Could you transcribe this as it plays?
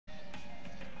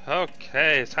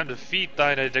Okay, it's time to feed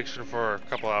thine addiction for a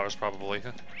couple hours, probably.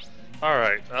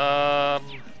 Alright,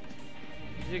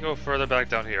 you go further back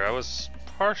down here. I was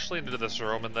partially into this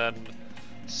room, and then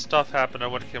stuff happened, no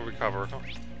one can recover.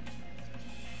 Okay,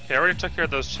 I already took care of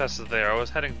those chests there. I was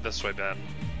heading this way, Ben.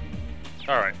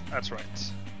 Alright, that's right.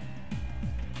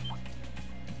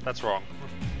 That's wrong.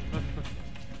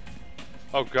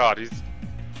 Oh god, he's...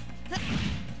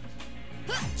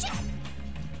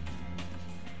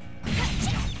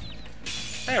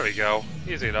 There we go.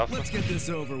 Easy enough. Let's get this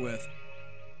over with.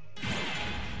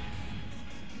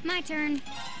 My turn.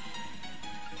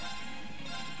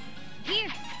 Here.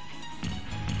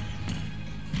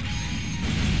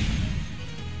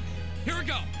 Here we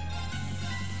go.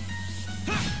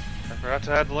 I forgot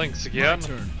to add links again. My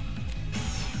turn.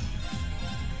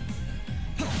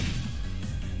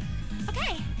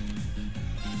 Okay.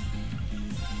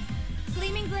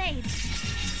 Gleaming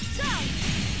blades. Go.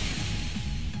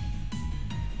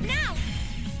 Now.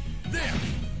 There.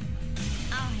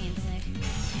 I'll handle it.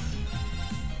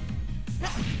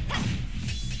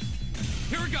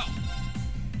 Here we go.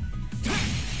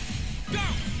 Go.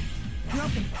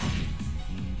 Broken.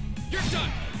 You're done.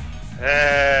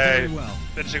 Hey! Very well.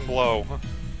 Finishing blow.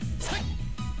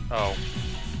 Oh.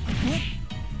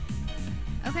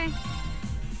 Okay.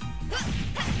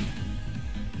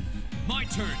 My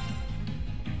turn.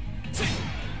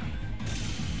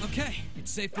 Okay,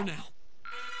 it's safe for now.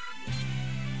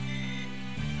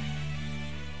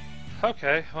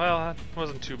 Okay, well, that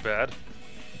wasn't too bad.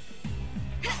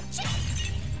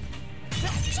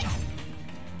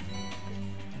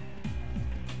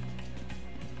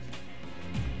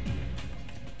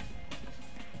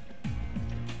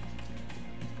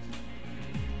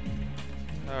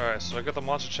 Alright, so I got the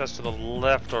monster chest to the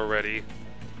left already.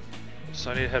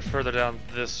 So I need to head further down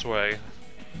this way.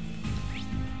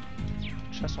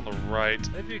 Chest on the right.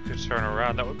 Maybe you could turn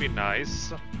around, that would be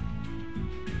nice.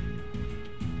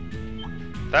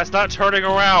 That's not turning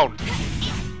around!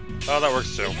 Oh, that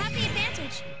works too. You have the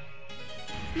advantage.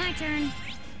 My turn.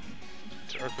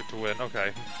 It's earthquake to win,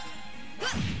 okay.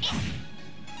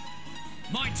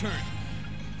 My turn.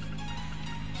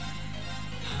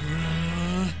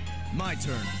 My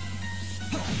turn.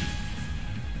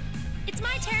 It's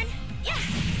my turn. Yeah.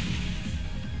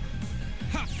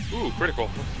 Ooh, critical.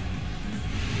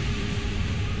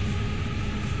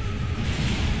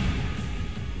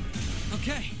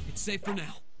 Okay, it's safe for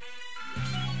now.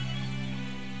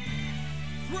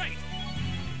 Great!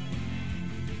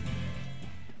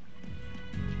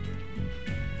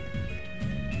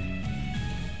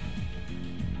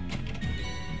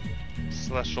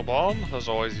 Celestial Bomb, that's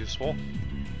always useful.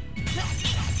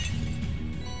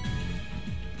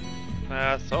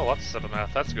 Math, oh, lots of 7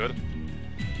 math, that's good.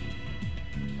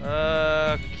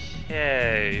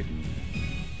 Okay.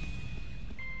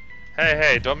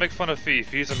 Hey, don't make fun of Fee.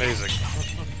 Fee's amazing.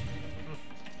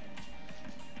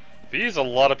 Fee's a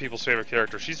lot of people's favorite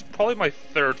character. She's probably my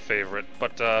 3rd favorite,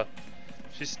 but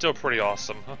she's still pretty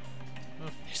awesome.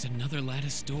 There's another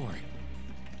lattice door.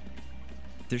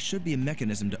 There should be a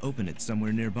mechanism to open it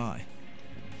somewhere nearby.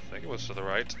 I think it was to the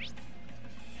right.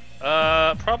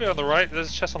 Probably on the right. There's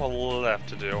a chest on the left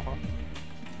to do, huh?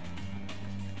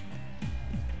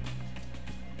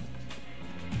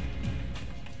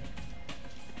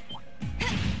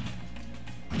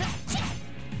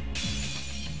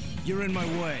 You're in my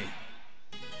way.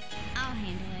 I'll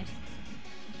handle it.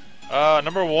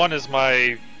 Number 1 is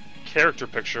my character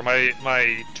picture,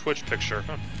 my Twitch picture.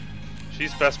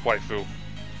 She's best waifu.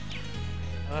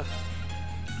 There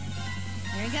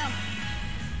we go.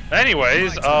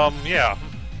 Anyways, yeah.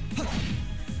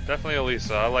 Definitely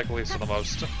Elisa. I like Elisa the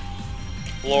most.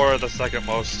 Laura the second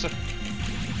most.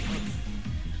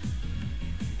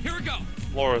 Here we go.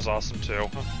 Laura's awesome too.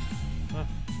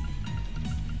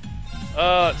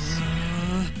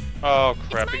 Oh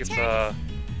crap, I think it's, I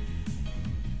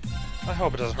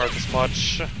hope it doesn't hurt this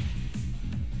much.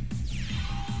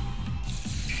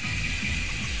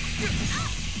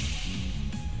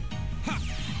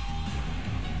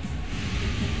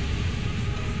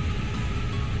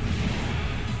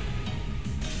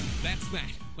 That's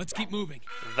that. Let's keep moving.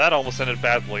 That almost ended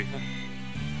badly.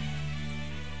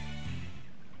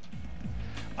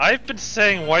 I've been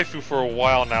saying waifu for a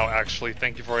while now, actually.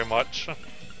 Thank you very much.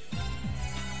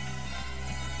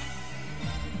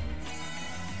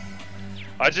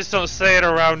 I just don't say it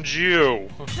around you.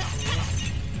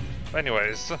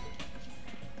 Anyways.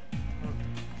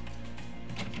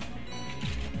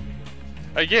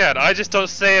 Again, I just don't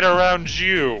say it around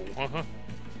you.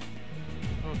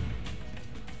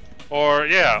 Or,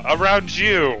 yeah, around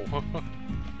you.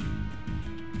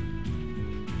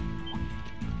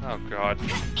 Oh god.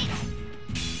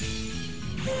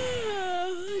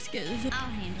 Let's get this. I'll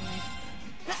handle it.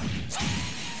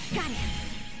 Got it.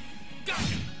 Got it.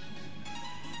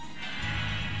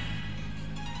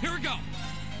 Here we go.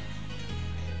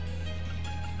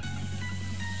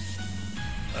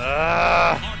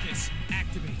 Arcus,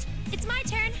 activate. It's my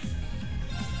turn.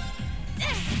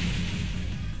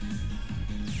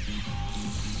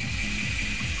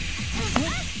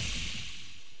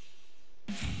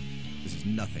 This is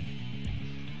nothing.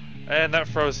 And that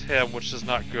froze him, which is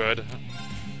not good.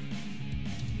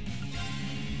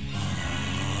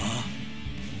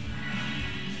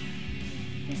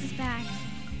 This is bad.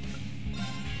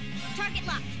 Target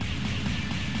locked.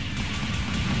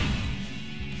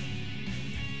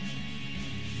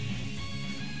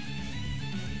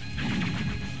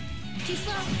 Too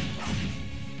slow.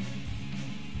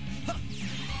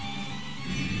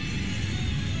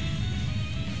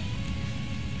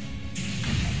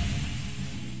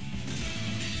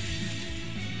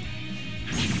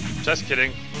 Just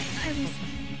kidding. I was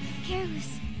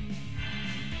careless.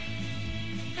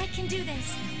 I can do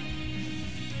this.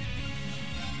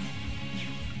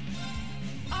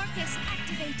 Arcus,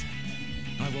 activate.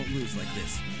 I won't lose like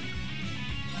this.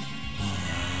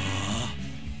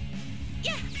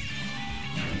 Yeah.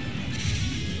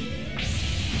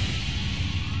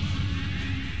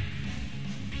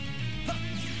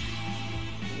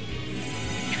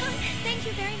 Thank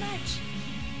you very much.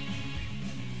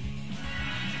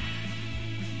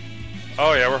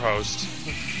 Oh yeah, we're host.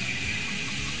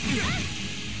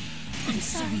 I'm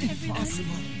sorry, everybody.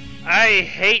 I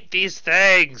hate these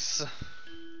things!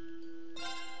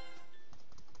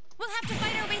 We'll have to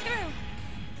fight our way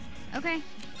through. Okay.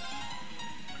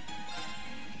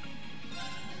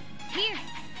 Here.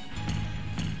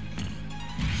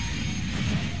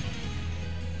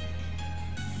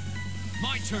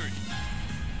 My turn.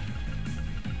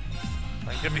 If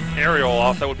I can get the aerial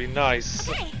off, that would be nice.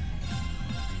 Okay.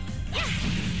 Yeah.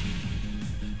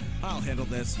 I'll handle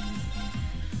this.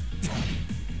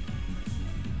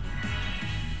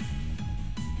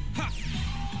 Ha!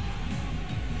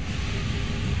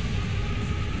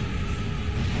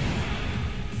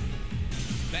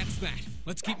 That's that.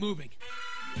 Let's keep moving.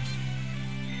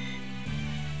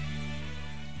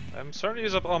 I'm starting to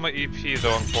use up all my EP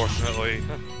though, unfortunately.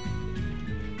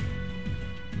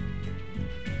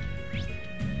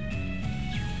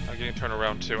 I'm getting turned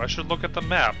around too. I should look at the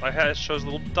map. It shows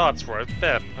little dots where I've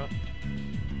been.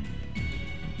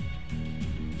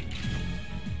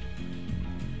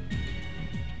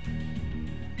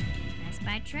 I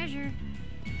spy treasure.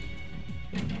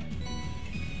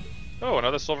 Oh,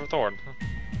 another silver thorn.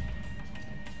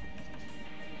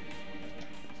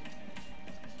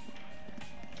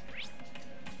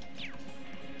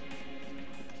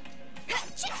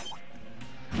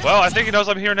 Well, I think he knows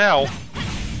I'm here now.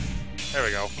 There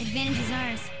we go. Advantage is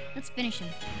ours. Let's finish him.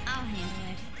 I'll handle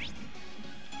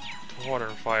it. Water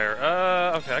and fire.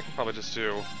 Okay, I can probably just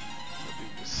do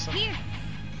these. Here.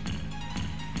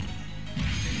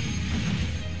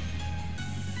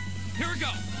 Here we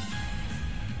go.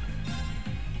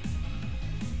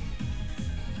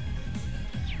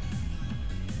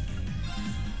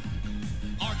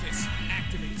 Arcus,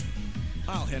 activate.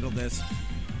 I'll handle this.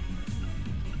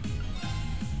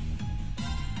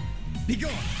 Be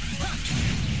gone!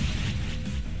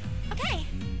 Okay.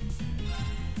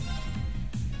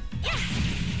 Yeah.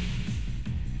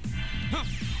 Huh.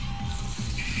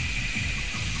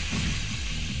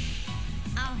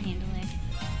 I'll handle it.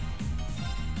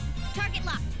 Target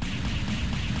locked.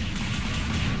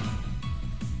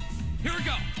 Here we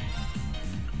go.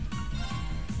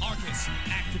 Arcus,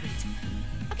 activate.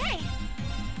 Okay.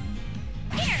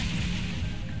 Here.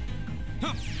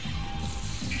 Huh.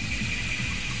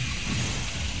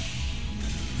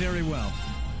 Very well.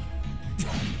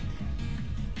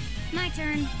 My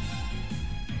turn.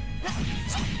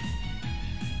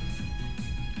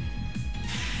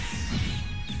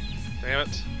 Damn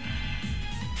it.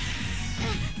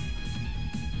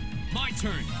 My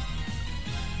turn.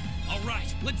 All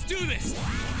right, let's do this.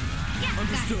 Yeah.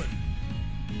 Understood.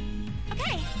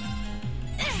 Okay.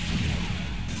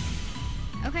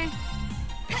 Okay.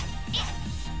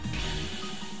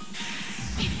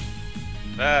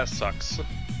 That sucks.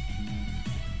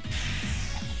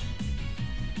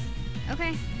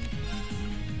 Okay.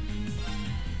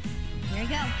 Here we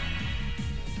go.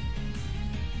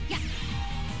 Yeah.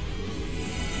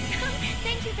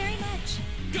 Thank you very much.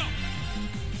 Go.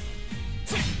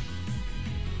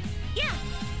 Yeah.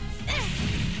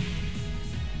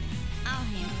 I'll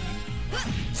handle it.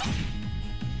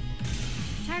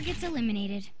 Target's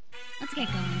eliminated. Let's get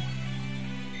going.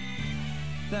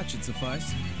 That should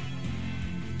suffice.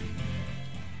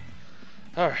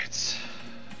 Alright.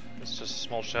 It's just a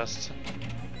small chest.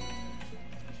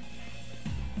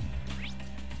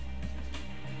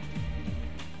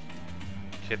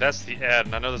 Okay, that's the ad,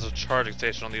 and I know there's a charging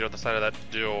station on the other side of that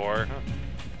door.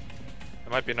 There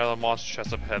might be another monster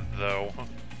chest up ahead, though.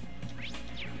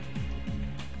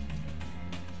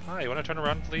 Hi, you wanna turn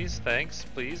around, please? Thanks,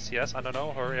 please. Yes, I don't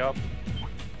know, hurry up.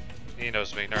 He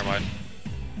knows me, never mind.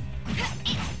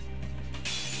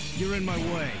 You're in my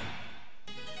way.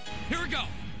 Here we go.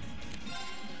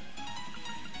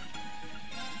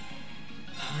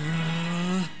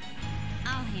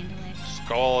 I'll handle it. Just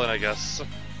go all in, I guess.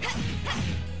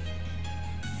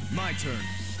 My turn.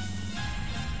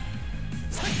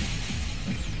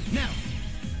 Now.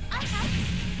 I'll help.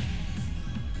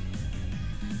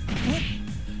 What?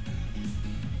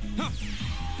 Huh.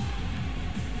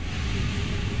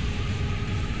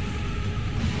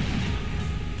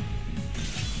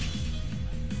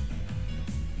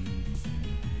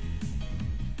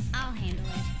 I'll handle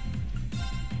it.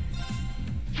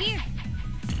 Here.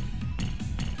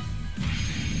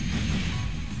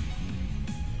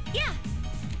 Yeah.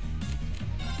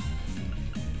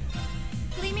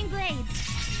 Gleaming blades.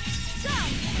 Go.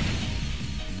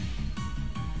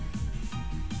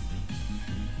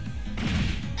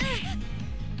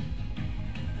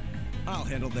 I'll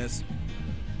handle this.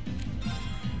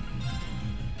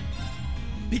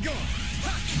 Be gone!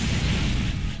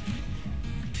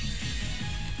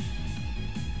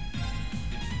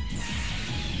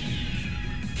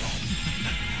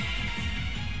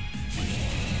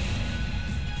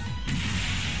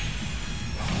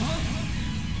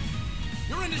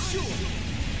 You're in the shoe.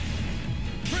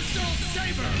 Crystal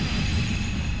Saber.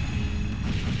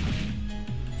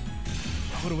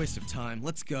 What a waste of time.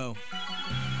 Let's go.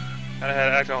 Kinda had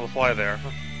to act on the fly there.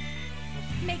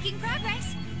 Making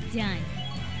progress. Done.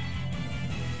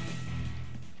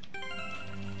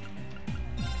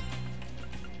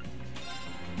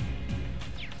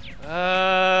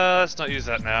 Let's not use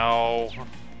that now.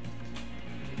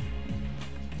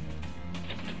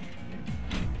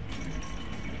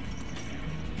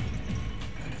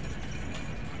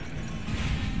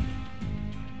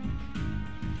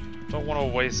 Don't want to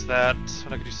waste that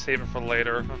when I could just save it for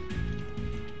later.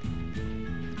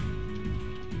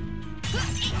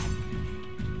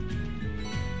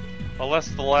 Unless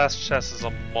the last chest is a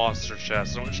monster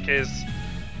chest, in which case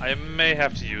I may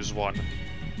have to use one.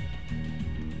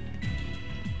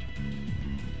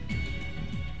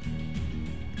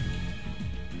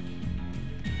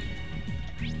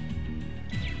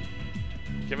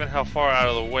 Given how far out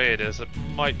of the way it is, it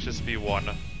might just be one.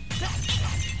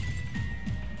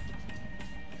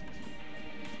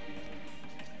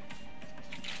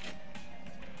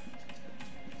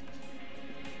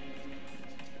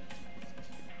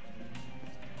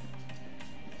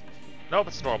 Nope,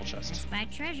 it's a normal chest. Spy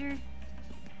treasure.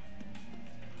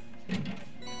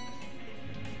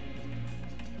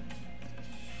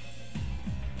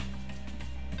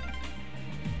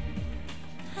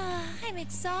 I'm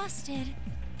exhausted.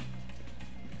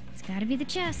 It's gotta be the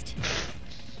chest.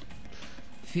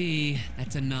 Fee,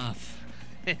 that's enough.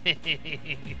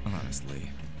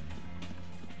 Honestly.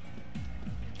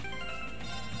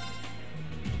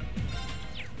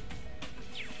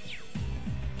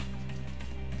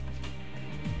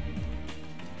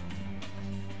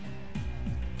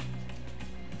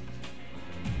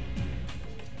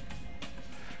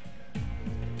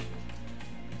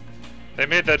 They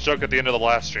made that joke at the end of the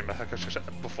last stream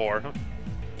before.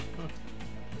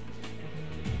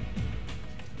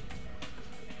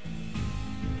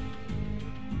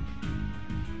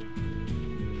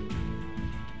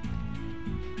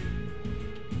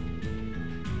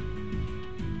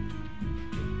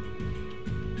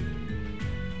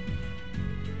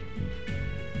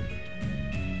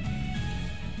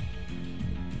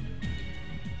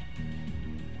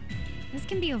 This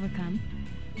can be overcome.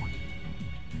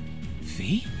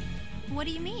 Fee? What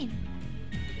do you mean?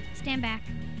 Stand back.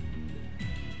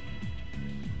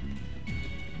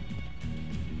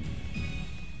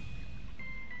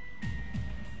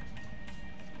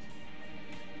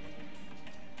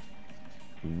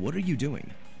 What are you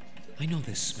doing? I know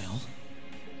this smell.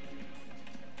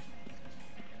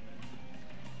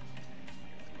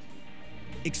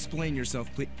 Explain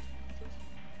yourself, please.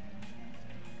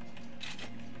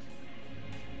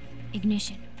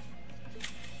 Ignition.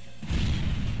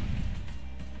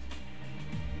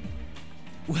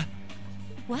 What?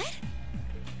 What?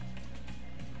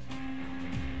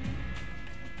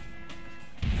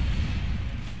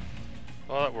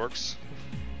 Well, that works.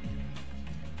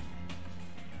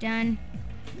 Done.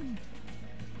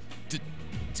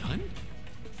 done?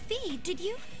 Fee, did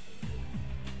you?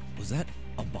 Was that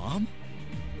a bomb?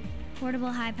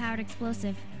 Portable high-powered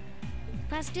explosive.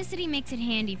 Plasticity makes it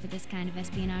handy for this kind of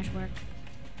espionage work.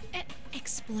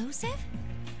 Explosive?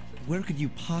 Where could you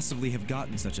possibly have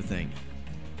gotten such a thing?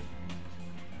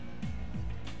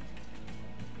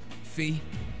 Fee,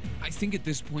 I think at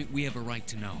this point we have a right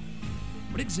to know.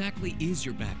 What exactly is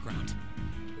your background?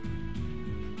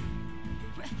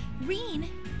 Reen?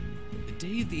 The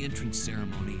day of the entrance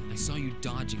ceremony, I saw you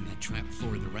dodging that trap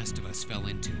floor the rest of us fell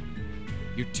into.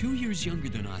 You're 2 years younger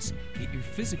than us, yet you're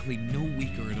physically no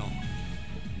weaker at all.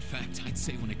 In fact, I'd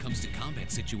say when it comes to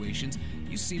combat situations,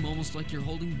 you seem almost like you're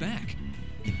holding back.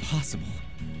 Impossible.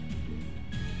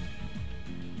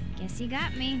 Guess you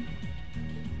got me.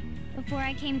 Before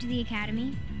I came to the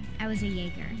academy, I was a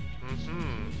Jaeger.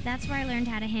 That's where I learned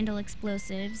how to handle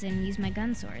explosives and use my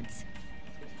gun swords.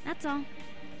 That's all.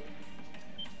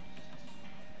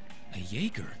 A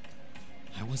Jaeger?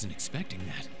 I wasn't expecting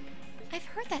that. I've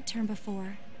heard that term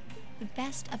before. The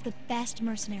best of the best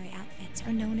mercenary outfits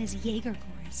are known as Jaeger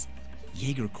Corps.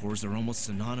 Jaeger Corps are almost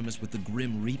synonymous with the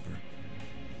Grim Reaper.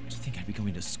 Do you think I'd be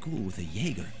going to school with a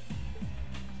Jaeger?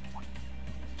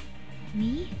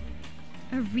 Me?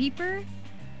 A Reaper?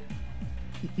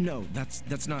 No,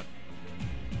 that's not...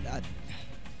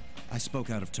 I spoke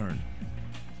out of turn.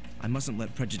 I mustn't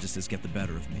let prejudices get the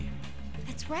better of me.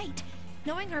 That's right.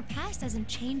 Knowing her past doesn't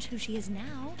change who she is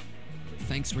now.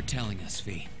 Thanks for telling us,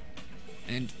 Fee.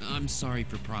 And I'm sorry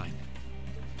for prying.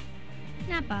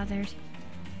 Not bothered.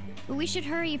 But we should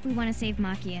hurry if we want to save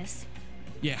Machias.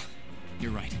 Yeah,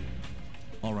 you're right.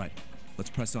 All right, let's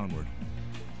press onward.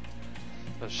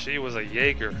 But she was a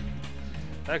Jaeger.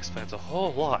 That explains a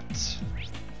whole lot.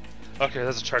 Okay,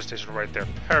 there's a charge station right there.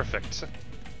 Perfect.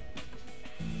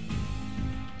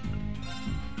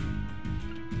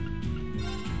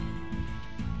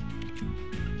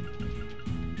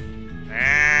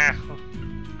 Ah.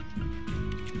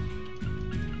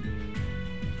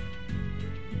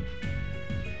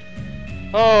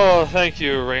 Oh, thank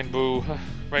you, Rainbow.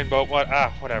 Rainbow, what?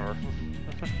 Ah, whatever.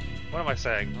 What am I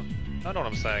saying? I don't know what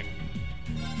I'm saying.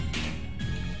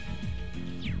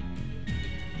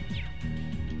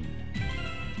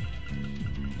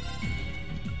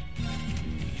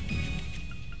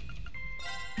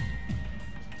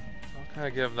 What can I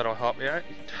give him that'll help me?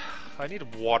 I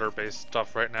need water-based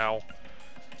stuff right now.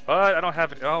 But I don't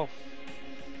have it. Oh.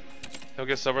 He'll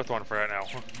get Silverthorn for right now.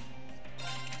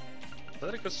 Is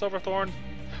that a good Silverthorn?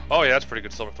 Oh yeah, that's pretty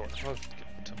good Silverthorn. I'll give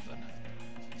it to him then.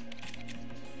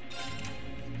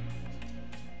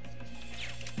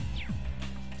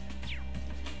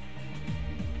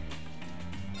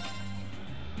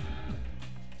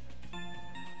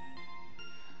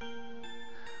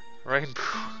 Rainbow.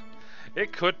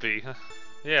 It could be.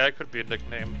 Yeah, it could be a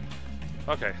nickname.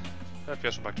 Okay.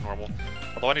 FPS went back to normal.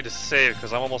 Although I need to save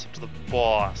because I'm almost up to the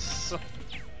boss.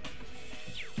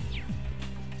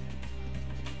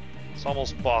 It's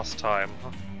almost boss time.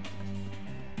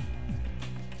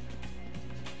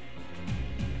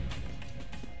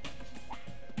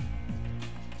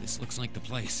 This looks like the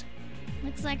place.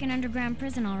 Looks like an underground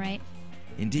prison, all right.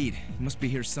 Indeed, it must be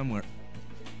here somewhere.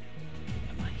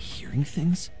 Am I hearing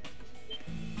things?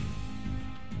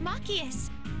 Machias!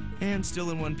 And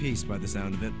still in one piece by the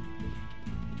sound of it.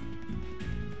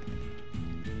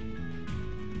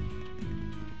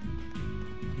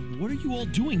 What are you all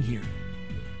doing here?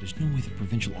 There's no way the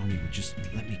Provincial Army would just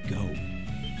let me go.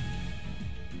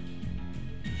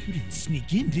 You didn't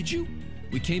sneak in, did you?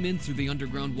 We came in through the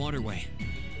underground waterway.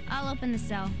 I'll open the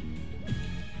cell.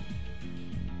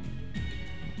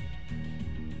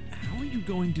 How are you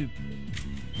going to...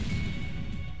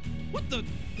 What the...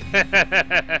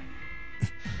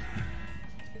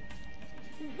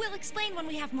 We'll explain when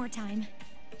we have more time.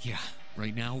 Yeah,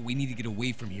 right now we need to get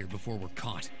away from here before we're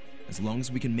caught. As long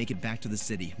as we can make it back to the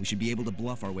city, we should be able to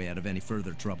bluff our way out of any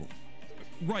further trouble.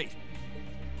 Right.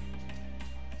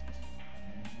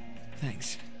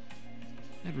 Thanks.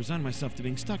 I'd resigned myself to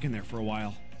being stuck in there for a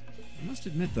while. I must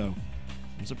admit, though,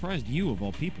 I'm surprised you, of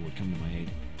all people, would come to my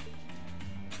aid.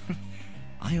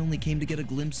 I only came to get a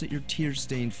glimpse at your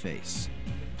tear-stained face.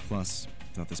 Plus,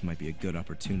 thought this might be a good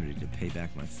opportunity to pay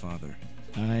back my father.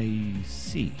 I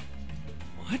see.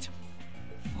 What?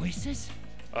 Voices?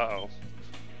 Uh-oh.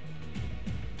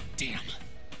 Damn.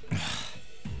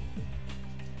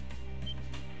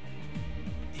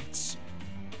 It's...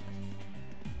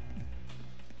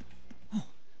 Oh,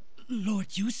 Lord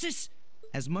Eustace?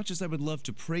 As much as I would love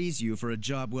to praise you for a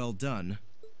job well done,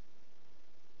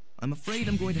 I'm afraid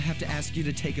I'm going to have to ask you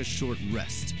to take a short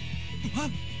rest. Huh?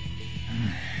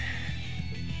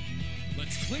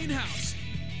 Let's clean house.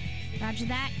 Roger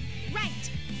that.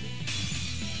 Right.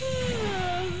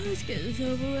 Let's get this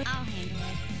over with. I'll handle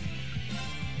it.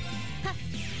 Huh.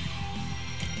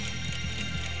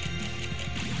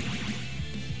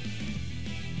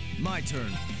 My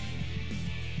turn.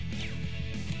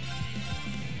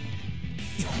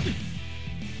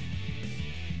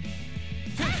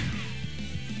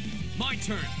 My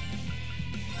turn.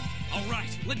 All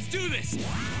right, let's do this.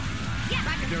 Yeah,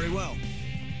 Roger. Very well.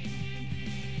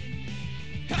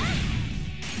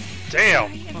 Damn!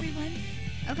 Sorry, everyone.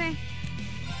 Okay.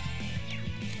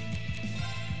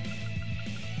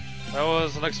 That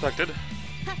was unexpected.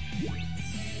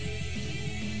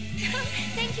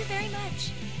 Thank you very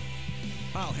much.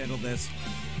 I'll handle this.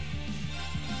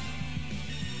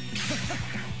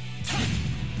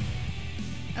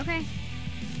 Okay.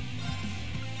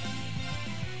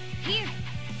 Here.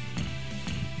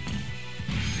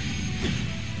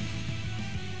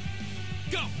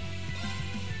 Go.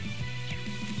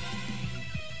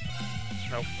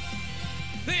 Nope.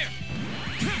 There.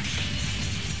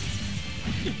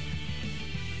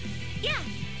 Yeah.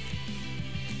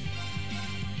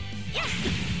 Yeah.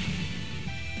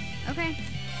 Okay.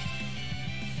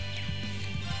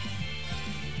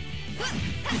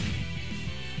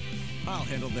 I'll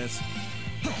handle this.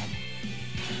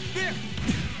 There.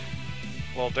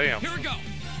 Well, damn. Here we go.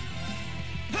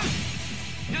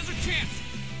 Now's our chance.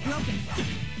 Broken.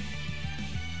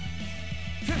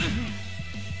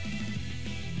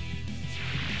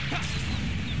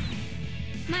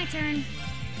 My turn.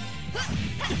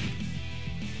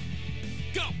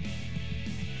 Go.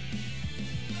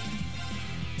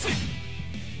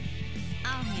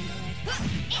 I'll handle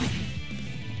it.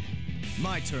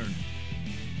 My turn.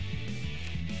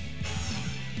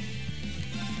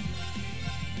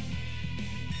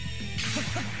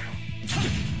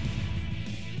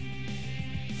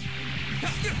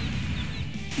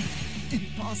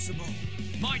 Impossible.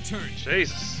 My turn.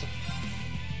 Jesus.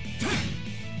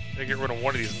 Gotta get rid of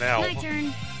one of these now. My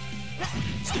turn.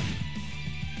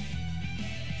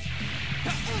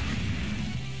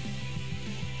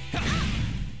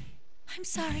 I'm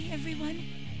sorry, everyone.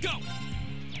 Go.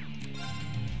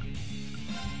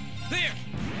 There.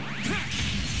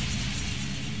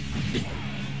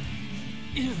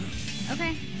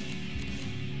 Okay.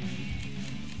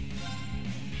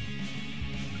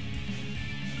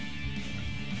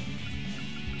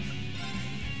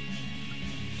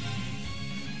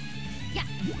 Yeah.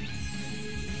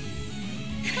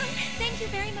 Thank you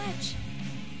very much.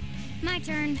 My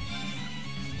turn.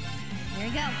 Here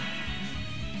we go.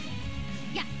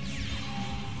 Yeah.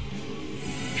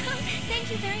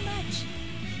 Thank you very much.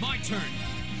 My turn.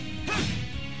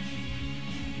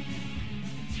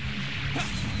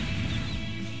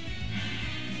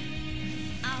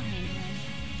 I'll handle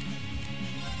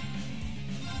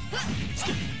it.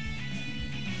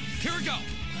 Here we go.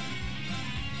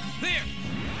 There.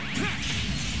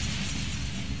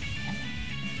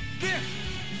 There.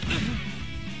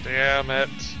 Damn it.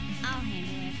 I'll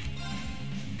handle it.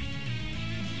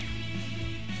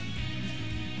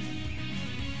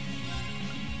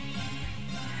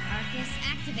 Arcus,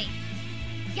 activate.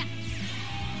 Yeah.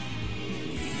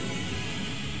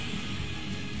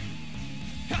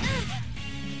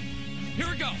 Here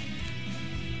we go.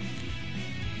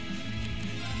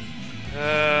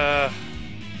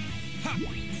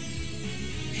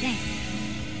 Thanks.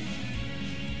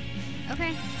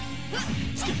 Okay.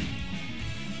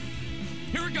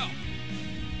 Here we go.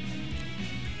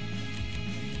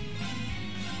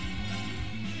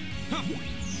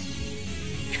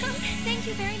 Thank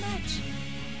you very much.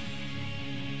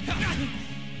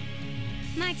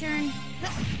 My turn.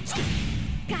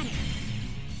 Got it.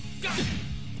 Got it.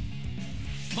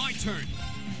 My turn.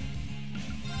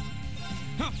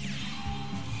 Huh.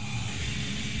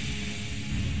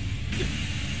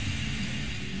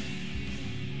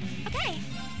 Okay.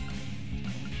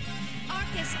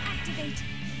 Arcus, activate.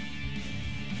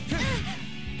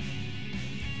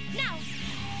 Now.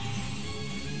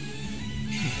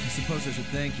 I suppose I should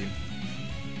thank you.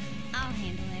 I'll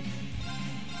handle it.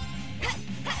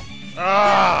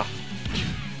 Ah!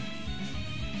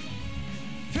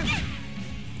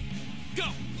 Go.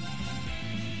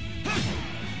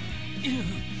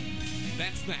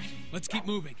 That's that. Let's keep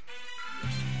moving.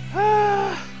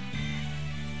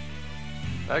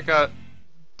 That got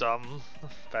dumb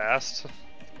fast.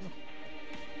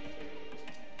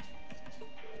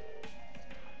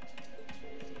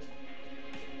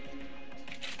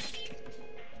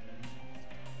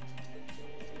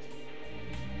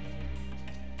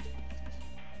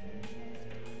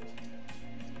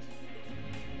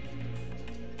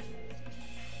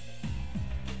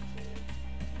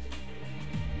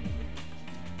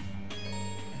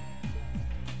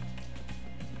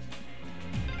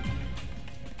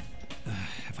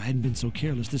 I hadn't been so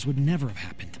careless, this would never have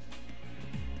happened.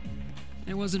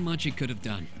 There wasn't much he could have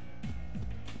done.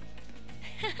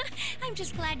 I'm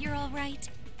just glad you're all right.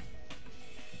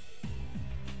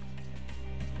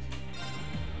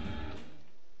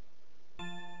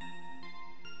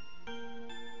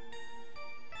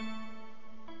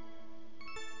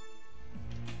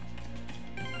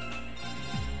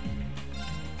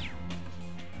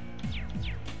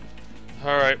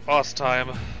 Alright, boss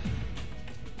time.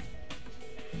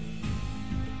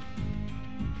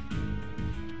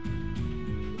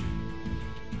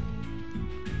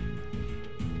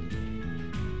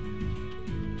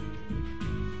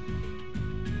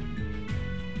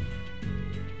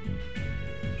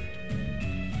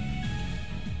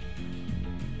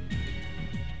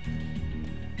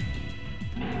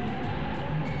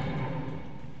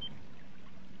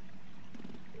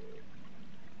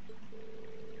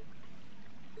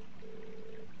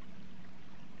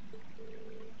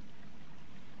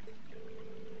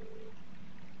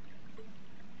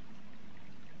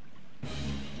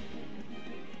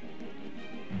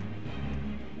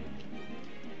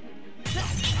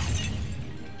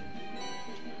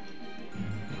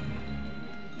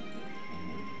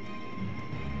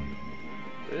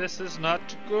 This is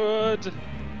not good.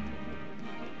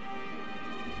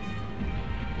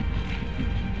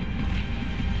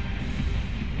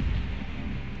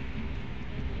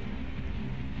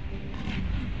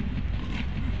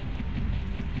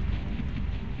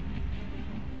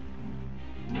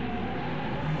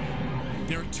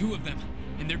 There are two of them,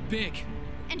 and they're big.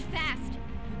 And fast.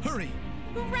 Hurry!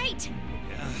 Right!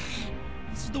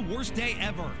 This is the worst day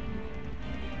ever.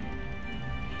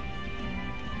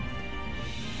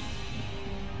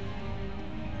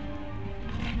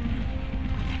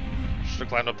 Should have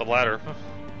climbed up the ladder.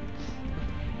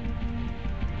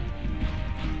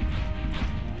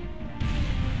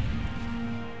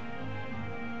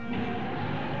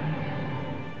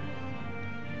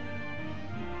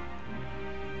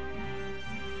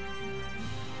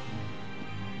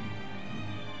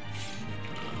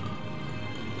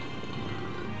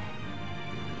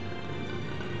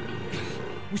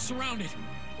 We're surrounded.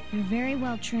 You're very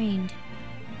well trained.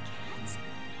 Cats?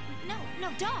 No,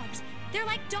 dogs. They're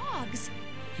like dogs.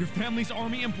 Your family's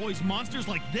army employs monsters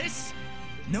like this?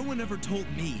 No one ever told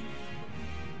me.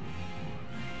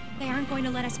 They aren't going to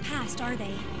let us past, are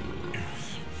they?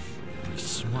 Pretty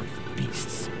smart for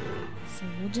beasts. So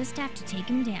we'll just have to take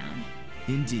him down.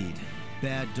 Indeed.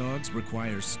 Bad dogs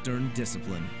require stern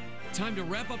discipline. Time to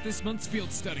wrap up this month's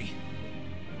field study.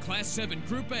 Class 7,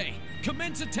 Group A.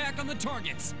 Commence attack on the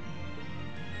targets.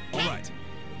 All right.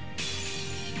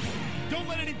 Don't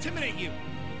let it intimidate you!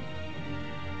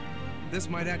 This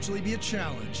might actually be a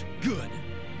challenge. Good.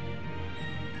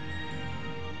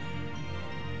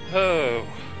 Oh.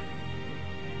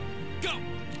 Go!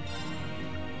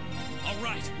 All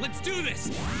right, let's do this!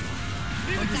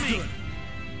 Leave it to me! Understood.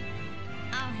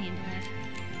 I'll handle it.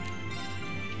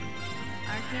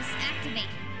 Arcus, activate.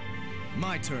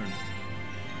 My turn.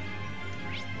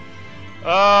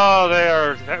 Oh,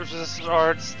 that was just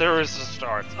arts. There is just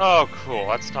arts. Oh, cool.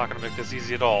 That's not gonna make this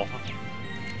easy at all.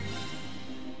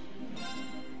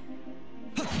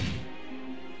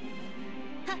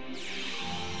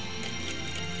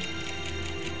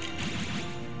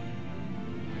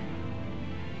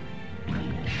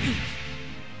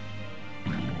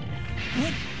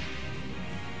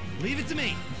 Leave it to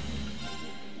me!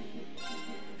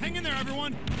 Hang in there,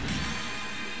 everyone!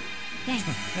 Thanks.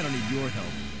 I don't need your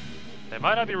help. They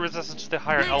might not be resistant to the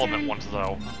higher My element turn. ones,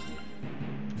 though.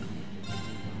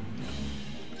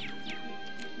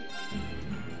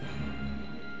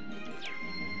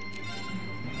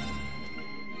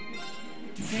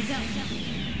 Here we go.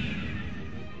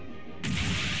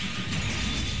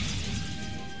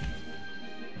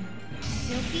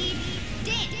 Silky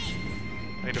dance.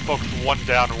 I need to focus one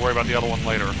down and worry about the other one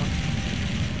later. That's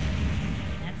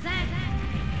that.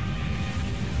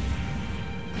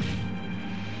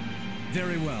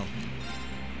 Very well.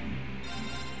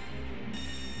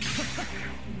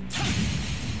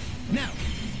 Now!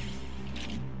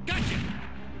 Gotcha!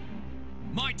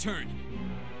 My turn.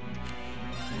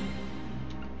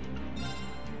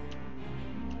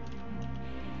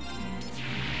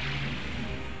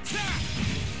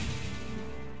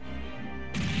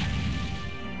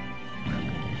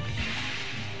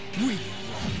 Weak!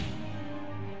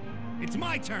 It's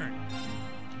my turn!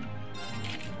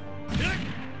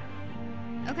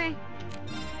 Okay.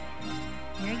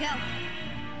 Here we go.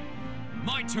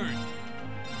 My turn.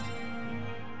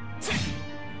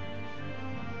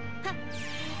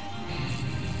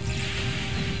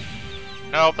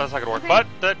 Nope, that's not gonna work. Okay. But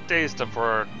that dazed him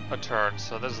for a turn,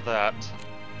 so there's that.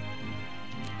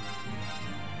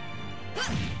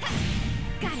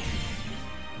 Got it.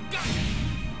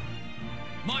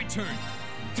 My turn.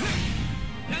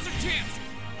 Now's our chance.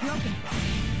 Broken.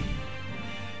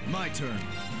 My turn.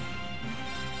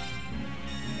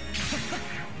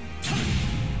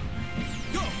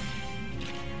 Go!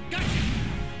 Gotcha.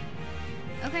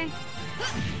 Okay.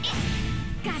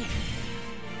 Got it.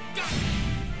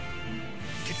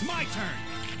 It's my turn.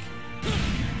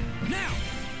 Now.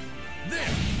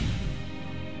 There.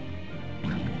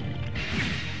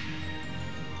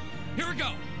 Here we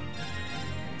go.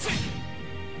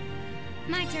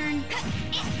 My turn.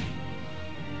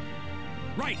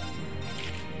 Right.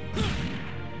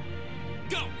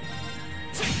 Go.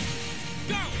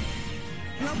 Go.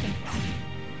 Broken.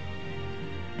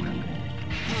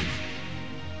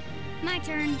 My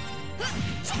turn.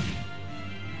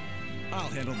 I'll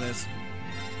handle this.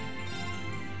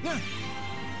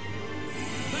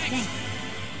 Thanks.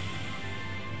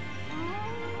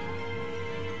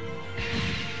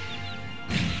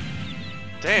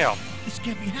 Damn. This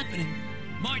can't be happening.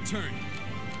 My turn.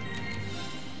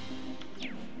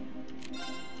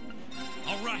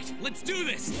 All right, let's do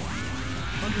this.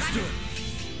 Understood.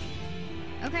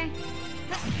 Okay.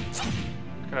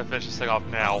 Gonna finish this thing off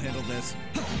now. I'll handle this.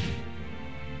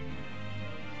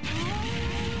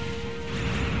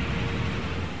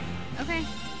 Okay.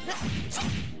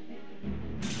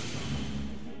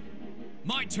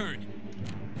 My turn.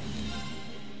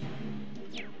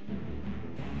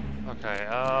 Okay,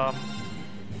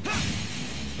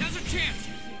 Now's our chance.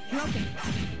 Broken.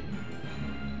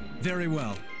 Very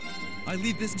well. I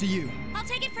leave this to you. I'll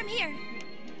take it from here.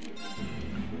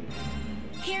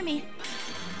 Hear me.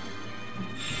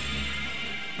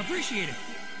 Appreciate it.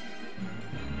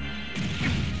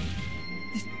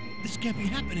 This can't be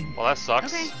happening. well, that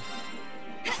sucks. Okay.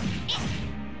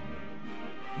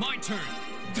 My turn.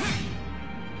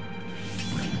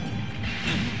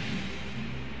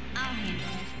 I'll handle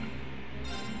it.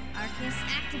 Arcus,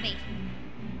 activate.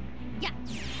 Yeah.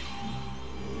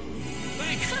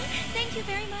 Thanks. Thank you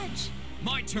very much.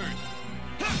 My turn.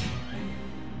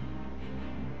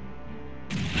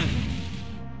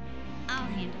 I'll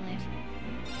handle it.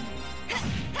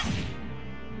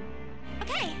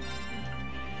 Okay.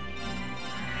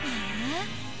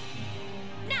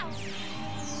 Now.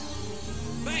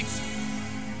 Thanks.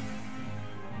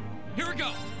 Here we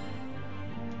go.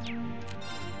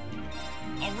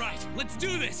 All right, let's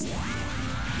do this.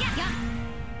 Yeah.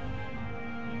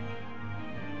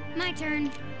 My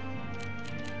turn.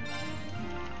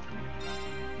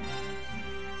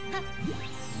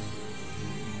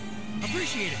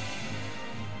 Appreciate it.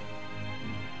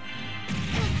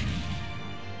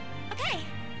 Okay.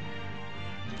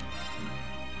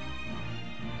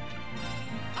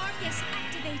 Arcus,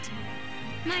 activate.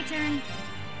 My turn.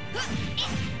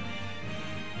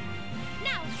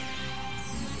 Now.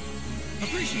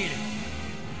 Appreciate it.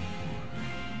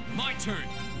 My turn.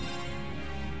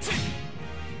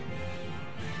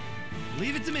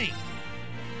 Leave it to me.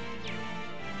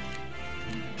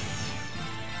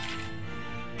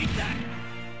 Eat that.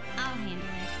 I'll handle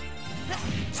it.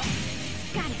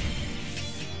 Got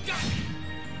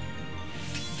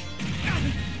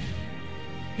it.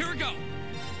 Here we go.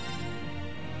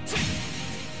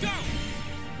 Go.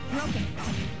 Broken.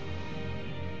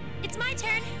 It's my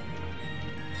turn.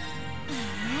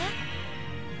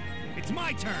 It's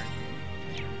my turn.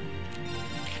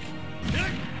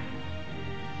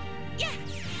 Yeah.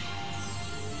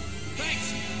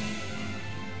 Thanks.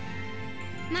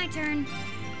 My turn.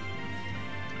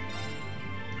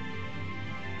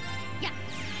 Yeah.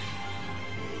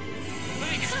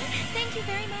 Thanks. Thank you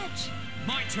very much.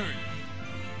 My turn.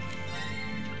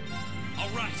 All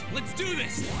right, let's do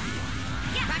this.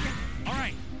 Yeah. Roger. All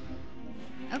right.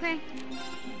 Okay.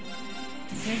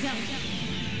 Here we go.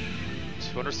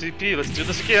 200 CP, let's do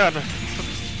this again.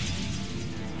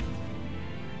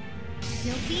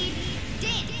 Sylphie,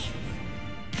 dance.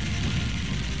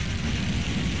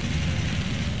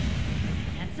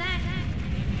 That's that.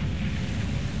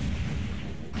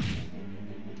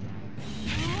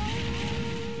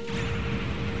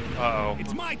 Uh-oh.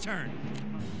 It's my turn.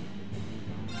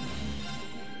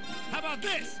 How about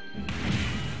this?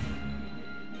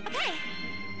 Okay.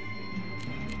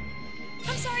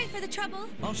 I'm sorry for the trouble.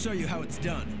 I'll show you how it's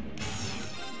done.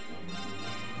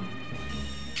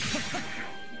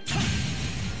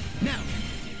 Now.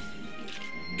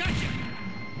 Gotcha.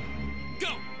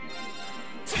 Go.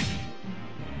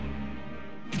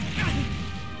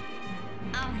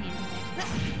 I'll handle it.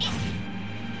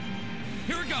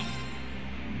 Here we go.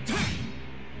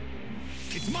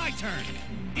 It's my turn!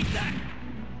 Eat that!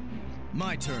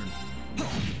 My turn.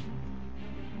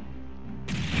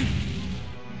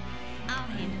 I'll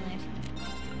handle it.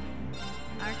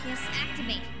 Arcus,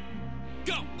 activate.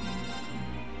 Go!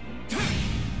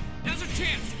 Now's our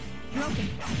chance! Broken.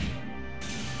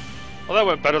 Well, that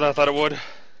went better than I thought it would.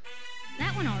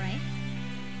 That went all right.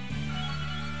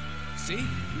 See?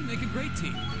 We make a great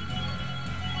team.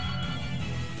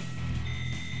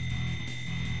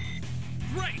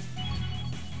 Great!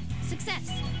 Success.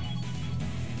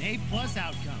 An A+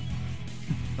 outcome.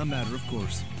 A matter of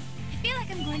course. I feel like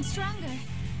I'm growing stronger.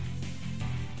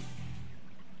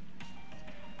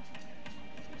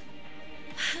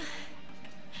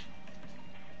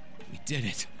 We did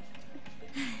it.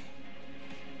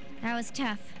 That was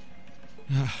tough.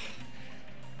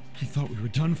 I thought we were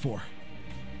done for.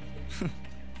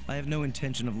 I have no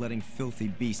intention of letting filthy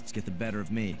beasts get the better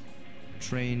of me,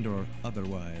 trained or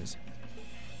otherwise.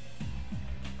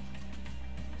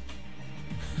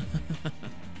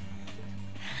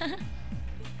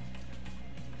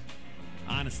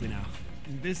 Honestly now,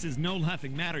 this is no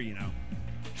laughing matter, you know.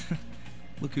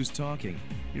 Look who's talking.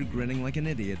 You're grinning like an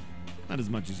idiot. Not as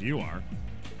much as you are.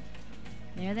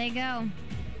 There they go.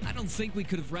 I don't think we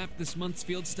could have wrapped this month's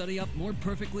field study up more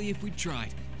perfectly if we'd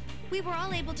tried. We were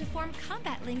all able to form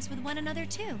combat links with one another,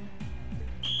 too.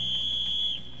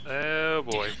 Oh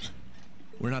boy.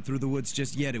 We're not through the woods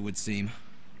just yet, it would seem.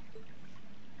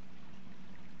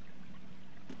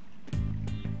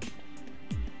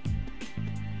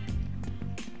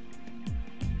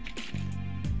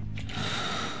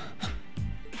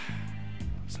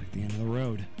 Looks like the end of the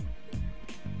road.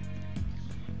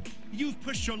 You've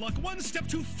pushed your luck one step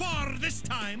too far this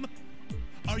time.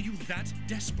 Are you that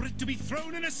desperate to be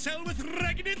thrown in a cell with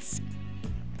Regnitz?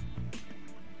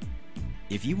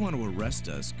 If you want to arrest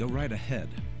us, go right ahead.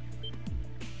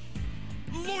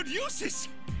 Lord Eustace!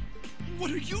 What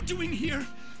are you doing here?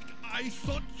 I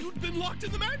thought you'd been locked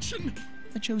in the mansion.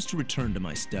 I chose to return to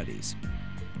my studies.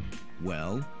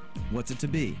 Well, what's it to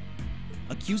be?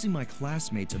 Accusing my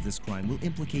classmates of this crime will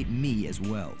implicate me as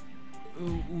well.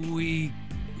 We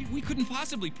couldn't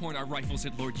possibly point our rifles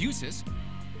at Lord Eustace.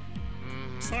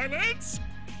 Silence!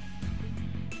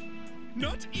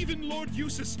 Not even Lord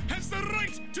Eustace has the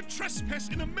right to trespass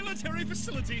in a military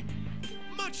facility,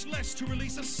 much less to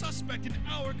release a suspect in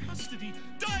our custody,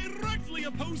 directly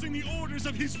opposing the orders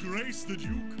of His Grace the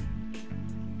Duke.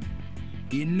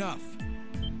 Enough!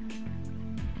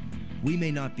 We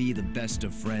may not be the best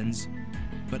of friends,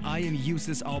 but I am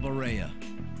Eustace Albarea.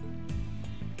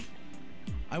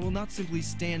 I will not simply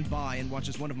stand by and watch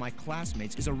as one of my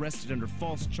classmates is arrested under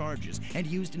false charges and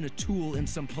used in a tool in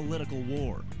some political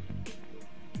war.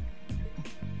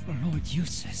 Lord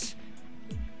Eustace.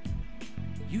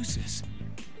 Eustace?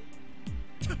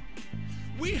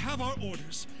 We have our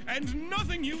orders, and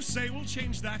nothing you say will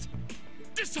change that.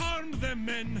 Disarm them,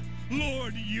 men,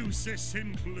 Lord Eustace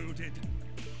included.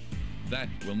 That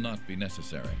will not be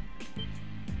necessary.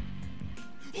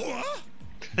 What?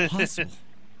 Possible.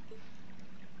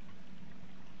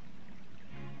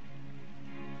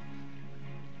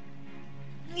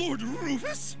 Lord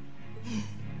Rufus?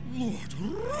 Lord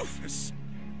Rufus!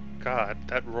 God,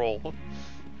 that roll.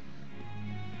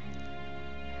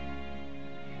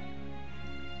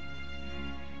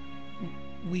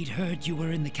 We'd heard you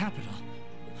were in the capital.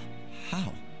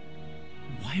 How?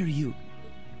 Why are you...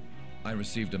 I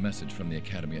received a message from the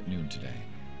Academy at noon today,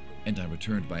 and I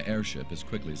returned by airship as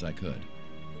quickly as I could.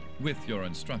 With your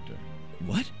instructor.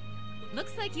 What?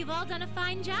 Looks like you've all done a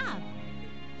fine job.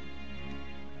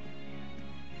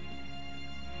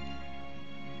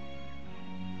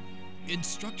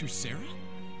 Instructor Sarah?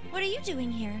 What are you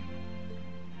doing here?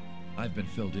 I've been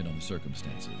filled in on the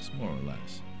circumstances, more or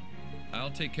less.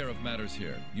 I'll take care of matters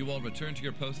here. You all return to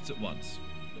your posts at once.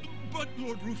 But,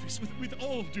 Lord Rufus, with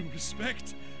all due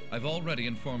respect... I've already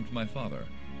informed my father.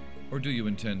 Or do you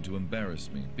intend to embarrass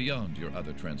me beyond your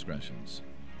other transgressions?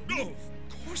 No,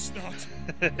 of course not.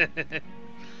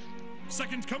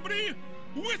 Second company,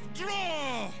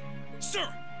 withdraw! Sir!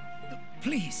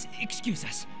 Please, excuse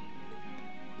us.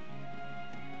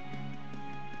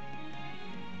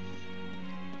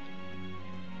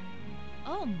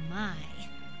 Oh my.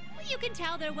 Well, you can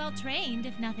tell they're well trained,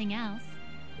 if nothing else.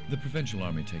 The Provincial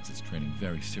Army takes its training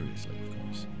very seriously, of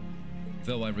course.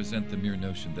 Though I resent the mere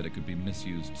notion that it could be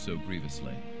misused so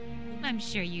grievously. I'm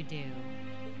sure you do.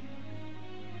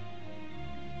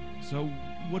 So,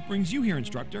 what brings you here,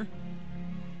 instructor?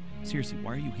 Seriously,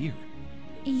 why are you here?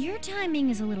 Your timing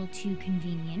is a little too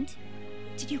convenient.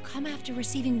 Did you come after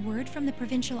receiving word from the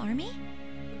Provincial Army?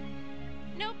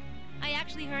 Nope. I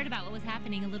actually heard about what was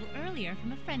happening a little earlier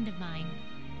from a friend of mine.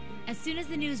 As soon as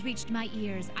the news reached my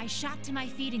ears, I shot to my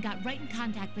feet and got right in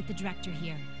contact with the director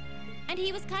here. And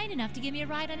he was kind enough to give me a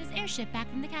ride on his airship back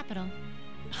from the capital.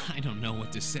 I don't know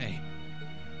what to say.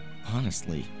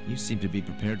 Honestly, you seem to be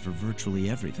prepared for virtually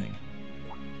everything.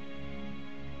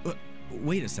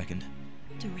 Wait a second.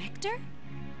 Director?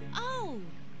 Oh,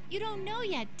 you don't know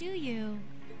yet, do you?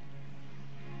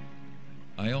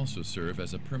 I also serve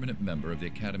as a permanent member of the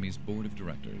Academy's Board of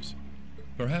Directors.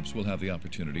 Perhaps we'll have the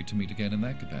opportunity to meet again in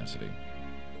that capacity.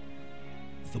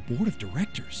 The board of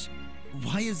directors?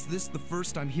 Why is this the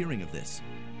first I'm hearing of this?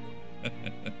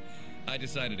 I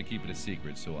decided to keep it a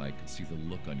secret so I could see the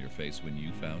look on your face when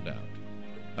you found out.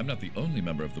 I'm not the only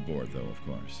member of the board, though, of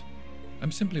course.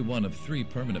 I'm simply one of 3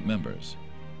 permanent members.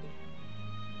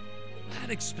 That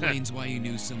explains why you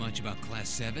knew so much about Class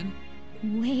 7.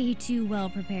 Way too well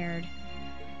prepared.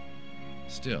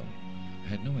 Still, I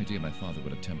had no idea my father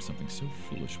would attempt something so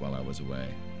foolish while I was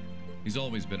away. He's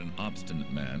always been an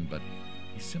obstinate man, but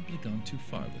he's simply gone too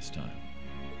far this time.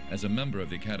 As a member of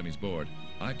the Academy's board,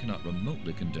 I cannot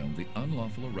remotely condone the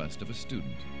unlawful arrest of a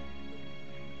student.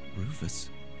 Rufus.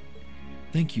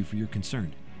 Thank you for your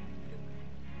concern.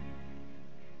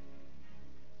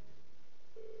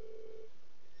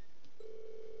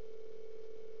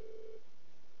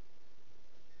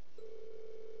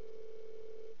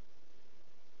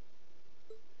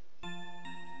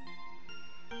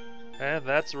 And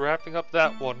that's wrapping up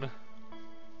that one.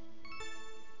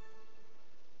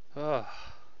 Ugh.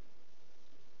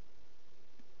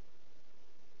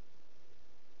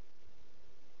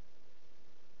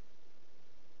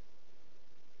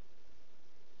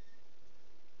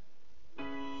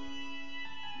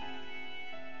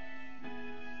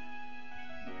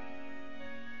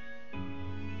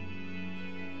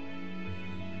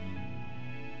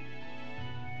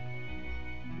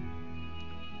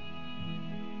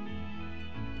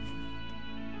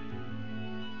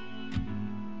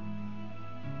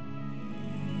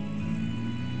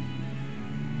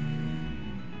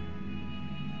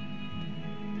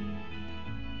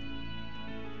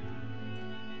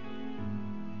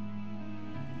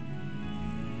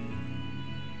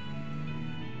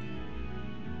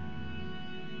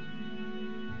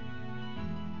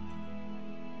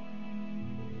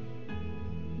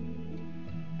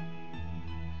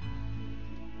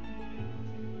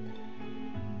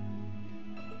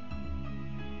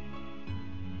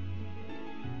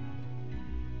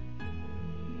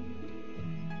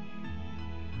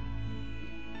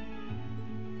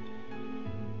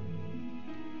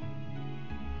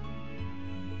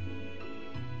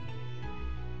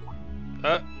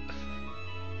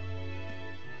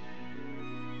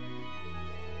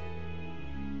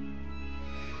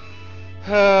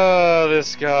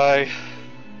 This guy.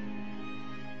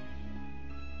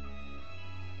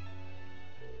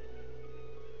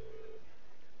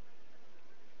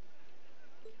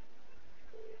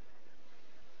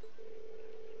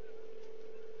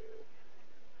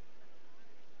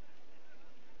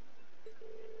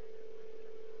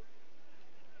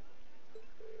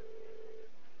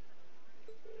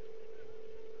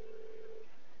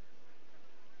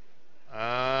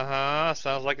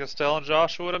 Sounds like Estelle and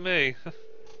Joshua to me.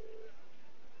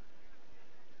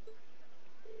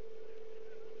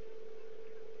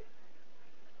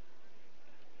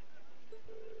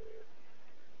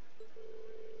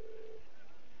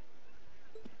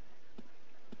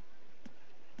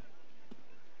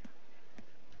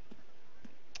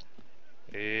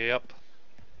 Yep.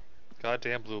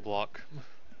 Goddamn blue block.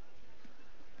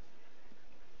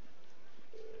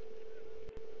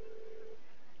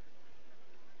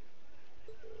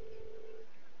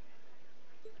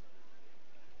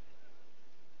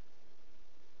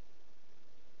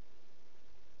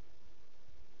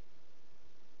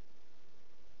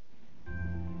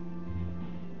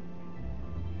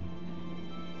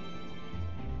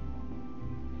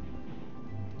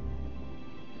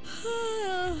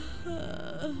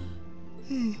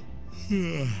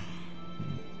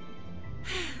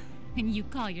 And you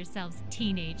call yourselves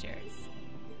teenagers.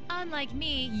 Unlike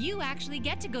me, you actually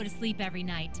get to go to sleep every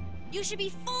night. You should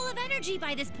be full of energy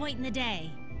by this point in the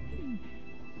day.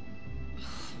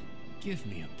 Give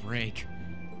me a break.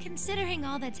 Considering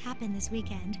all that's happened this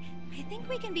weekend, I think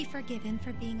we can be forgiven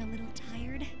for being a little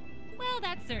tired. Well,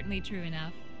 that's certainly true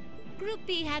enough. Group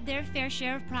B had their fair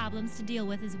share of problems to deal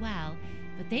with as well,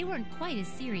 but they weren't quite as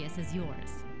serious as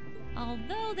yours.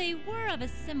 Although they were of a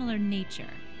similar nature.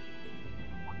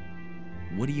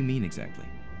 What do you mean exactly?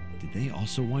 Did they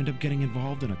also wind up getting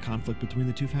involved in a conflict between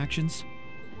the 2 factions?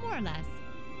 More or less.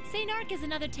 St. Arc is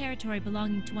another territory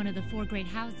belonging to one of the 4 great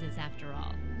houses, after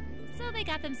all. So they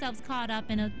got themselves caught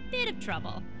up in a bit of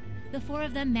trouble. The four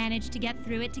of them managed to get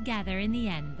through it together in the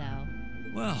end, though.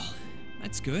 Well,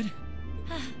 that's good.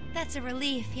 That's a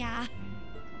relief, yeah.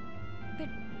 But,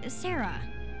 Sarah,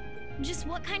 just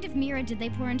what kind of mirror did they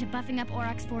pour into buffing up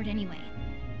Aurochs Fort anyway?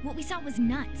 What we saw was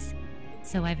nuts.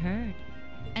 So I've heard.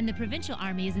 And the Provincial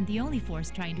Army isn't the only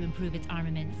force trying to improve its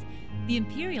armaments. The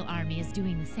Imperial Army is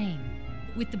doing the same,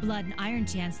 with the Blood and Iron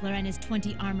Chancellor and his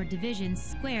 20 armored divisions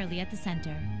squarely at the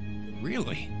center.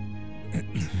 Really?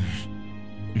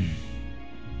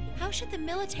 How should the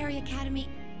military academy...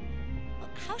 Well,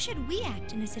 how should we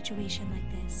act in a situation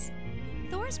like this?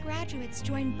 Thor's graduates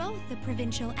join both the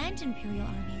Provincial and Imperial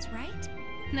armies, right?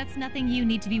 That's nothing you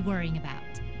need to be worrying about.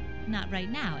 Not right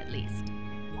now, at least.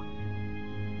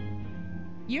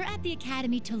 You're at the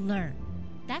academy to learn.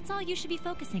 That's all you should be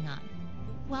focusing on.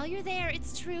 While you're there,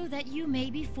 it's true that you may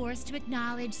be forced to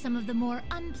acknowledge some of the more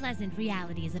unpleasant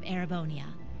realities of Erebonia.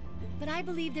 But I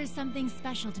believe there's something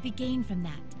special to be gained from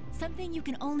that. Something you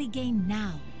can only gain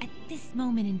now, at this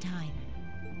moment in time.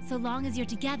 So long as you're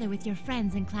together with your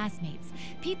friends and classmates,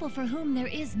 people for whom there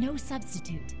is no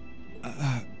substitute.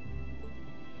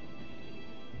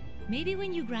 Maybe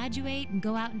when you graduate and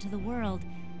go out into the world,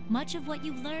 much of what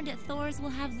you've learned at Thor's will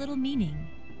have little meaning.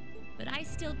 But I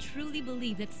still truly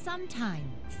believe that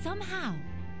sometime, somehow,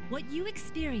 what you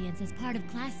experience as part of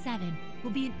Class 7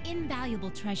 will be an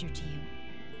invaluable treasure to you.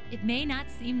 It may not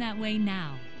seem that way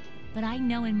now, but I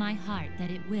know in my heart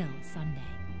that it will someday.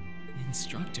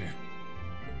 Instructor.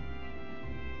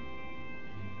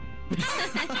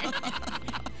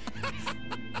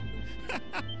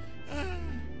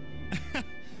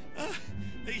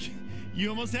 You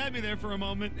almost had me there for a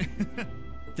moment.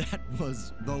 That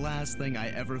was the last thing I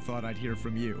ever thought I'd hear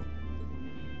from you.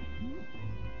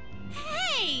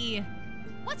 Hey!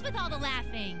 What's with all the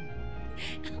laughing?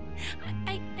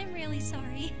 I'm really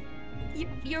sorry.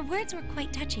 Your words were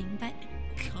quite touching, but...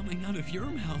 Coming out of your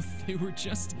mouth, they were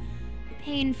just...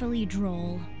 Painfully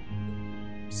droll.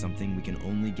 Something we can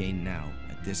only gain now,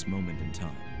 at this moment in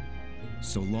time.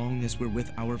 So long as we're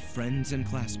with our friends and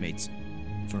classmates,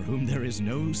 for whom there is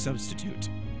no substitute.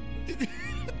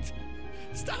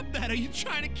 Stop that! Are you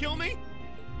trying to kill me?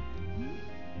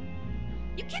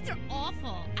 You kids are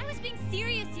awful. I was being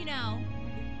serious, you know.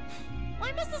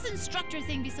 Why must this instructor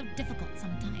thing be so difficult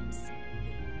sometimes?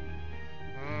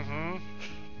 Mm-hmm.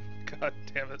 God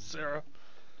damn it, Sarah.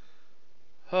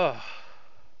 Huh.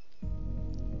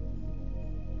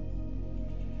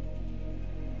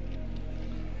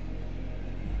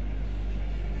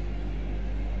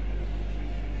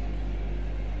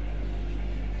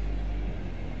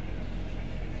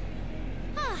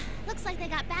 Looks like they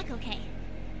got back okay.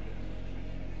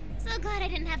 So glad I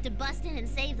didn't have to bust in and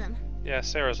save them. Yeah,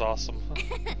 Sarah's awesome.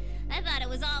 I thought it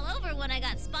was all over when I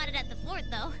got spotted at the fort,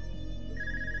 though.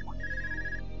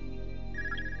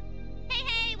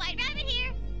 Hey, White Rabbit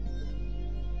here!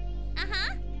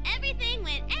 Uh-huh, everything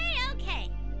went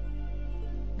A-okay.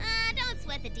 Don't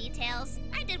sweat the details.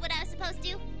 I did what I was supposed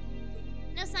to.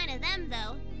 No sign of them,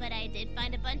 though, but I did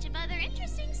find a bunch of other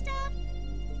interesting stuff.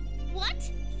 What?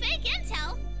 Fake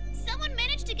intel? Someone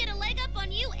managed to get a leg up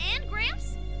on you and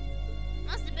Gramps?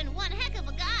 Must have been one heck of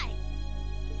a guy.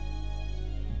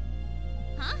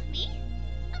 Huh? Me?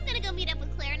 I'm gonna go meet up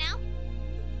with Claire now.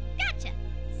 Gotcha.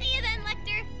 See you then,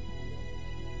 Lecter.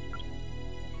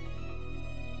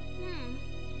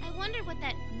 I wonder what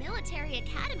that military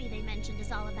academy they mentioned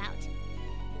is all about.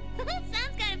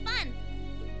 Sounds kind of fun.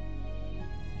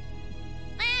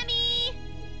 Lammy!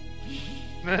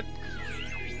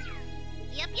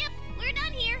 Yep, we're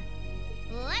done here.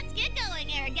 Let's get going,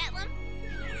 Aragetlum.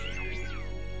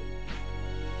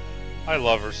 I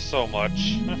love her so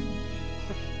much.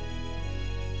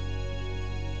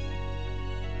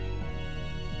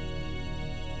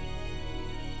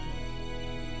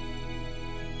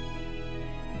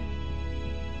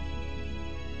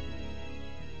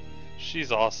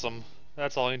 She's awesome.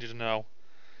 That's all you need to know.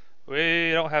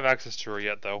 We don't have access to her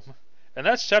yet, though. And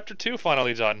that's Chapter 2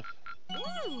 finally done.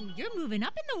 Ooh, you're moving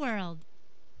up in the world.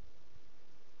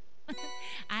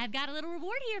 I've got a little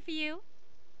reward here for you.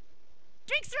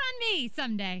 Drinks are on me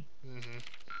someday.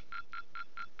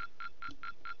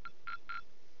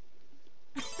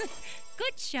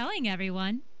 Good showing,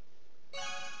 everyone.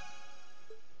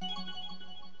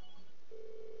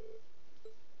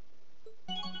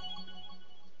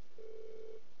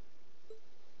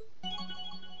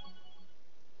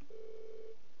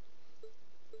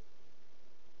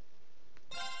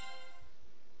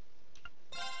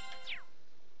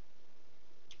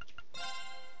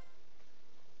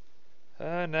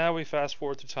 Now we fast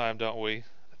forward through time, don't we?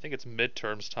 I think it's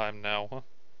midterms time now, huh?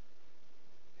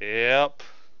 Yep.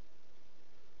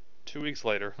 2 weeks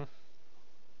later.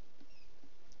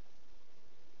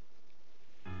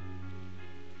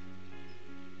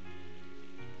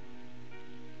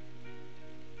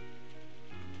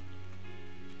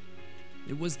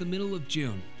 It was the middle of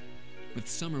June. With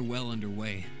summer well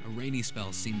underway, a rainy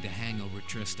spell seemed to hang over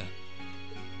Trista.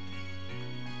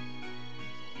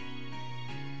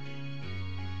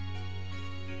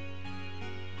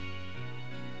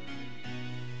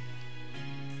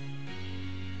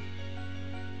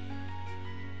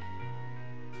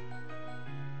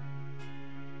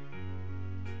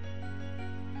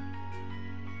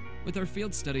 With our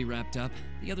field study wrapped up,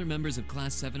 the other members of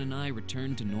Class 7 and I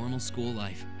returned to normal school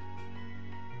life.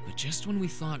 But just when we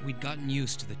thought we'd gotten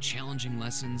used to the challenging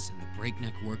lessons and the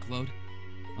breakneck workload,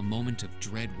 a moment of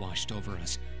dread washed over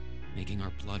us, making our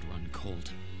blood run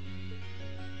cold.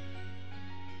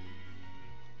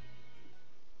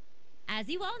 As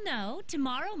you all know,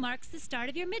 tomorrow marks the start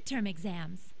of your midterm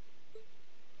exams.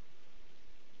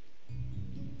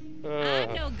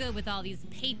 I'm no good with all these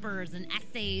papers and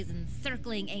essays and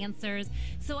circling answers,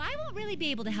 so I won't really be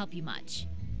able to help you much.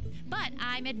 But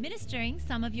I'm administering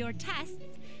some of your tests,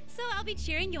 so I'll be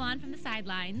cheering you on from the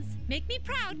sidelines. Make me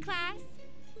proud, class!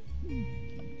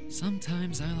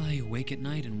 Sometimes I lie awake at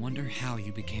night and wonder how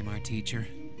you became our teacher.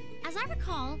 As I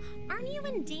recall, aren't you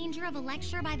in danger of a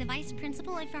lecture by the vice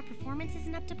principal if our performance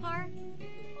isn't up to par?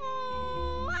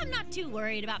 Oh, I'm not too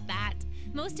worried about that.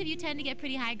 Most of you tend to get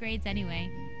pretty high grades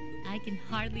anyway. I can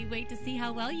hardly wait to see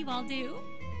how well you all do.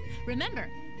 Remember,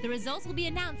 the results will be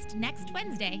announced next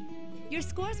Wednesday. Your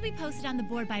scores will be posted on the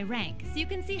board by rank, so you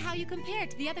can see how you compare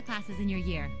to the other classes in your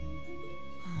year.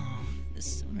 Oh, the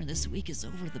sooner this week is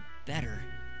over, the better.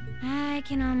 I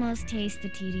can almost taste the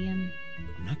tedium.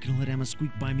 I'm not gonna let Emma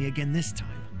squeak by me again this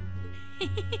time.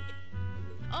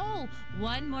 Oh,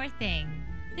 one more thing.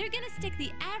 They're gonna stick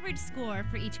the average score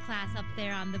for each class up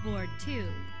there on the board, too.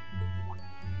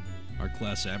 Our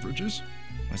class averages?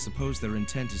 I suppose their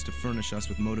intent is to furnish us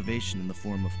with motivation in the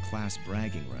form of class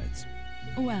bragging rights.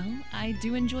 Well, I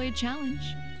do enjoy a challenge.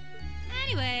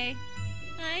 Anyway,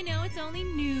 I know it's only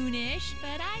noonish,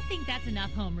 but I think that's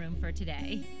enough homeroom for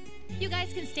today. You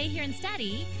guys can stay here and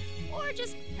study, or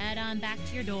just head on back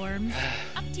to your dorms.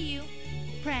 Up to you.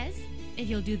 Prez, if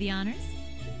you'll do the honors.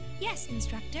 Yes,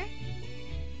 instructor.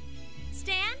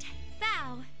 Stand,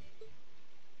 bow.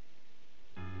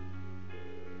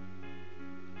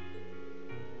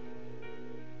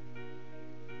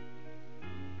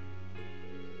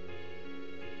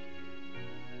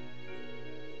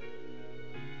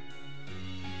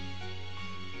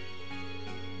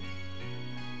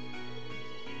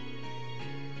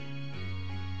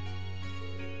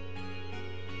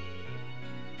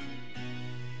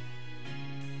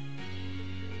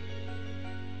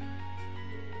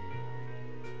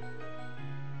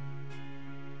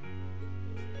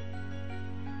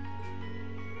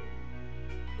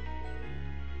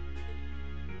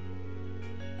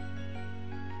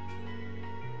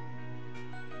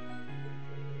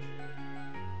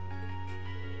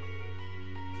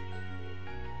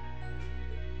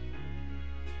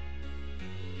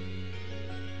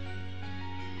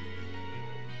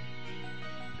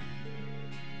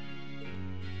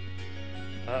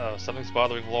 Uh-oh, something's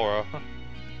bothering Laura.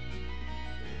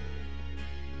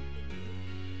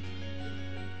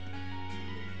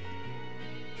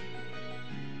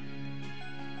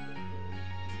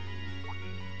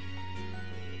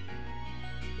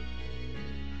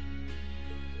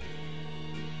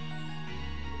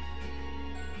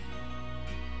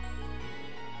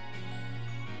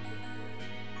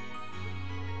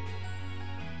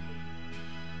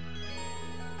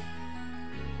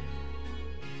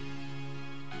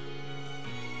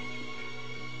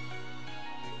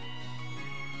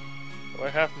 Do I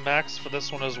have max for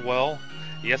this one as well?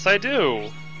 Yes, I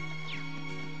do!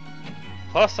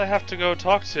 Plus, I have to go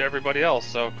talk to everybody else,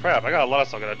 so crap, I got a lot of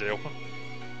stuff I gotta do.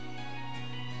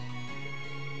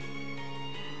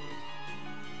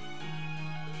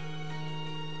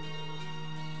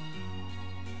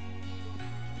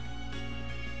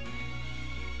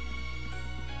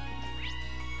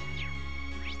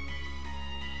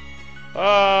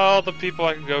 All the people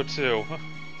I can go to.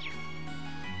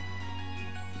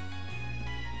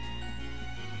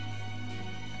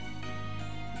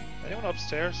 Anyone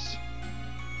upstairs?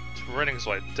 It's raining,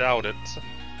 so I doubt it.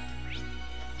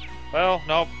 Well,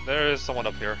 nope, there is someone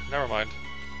up here. Never mind.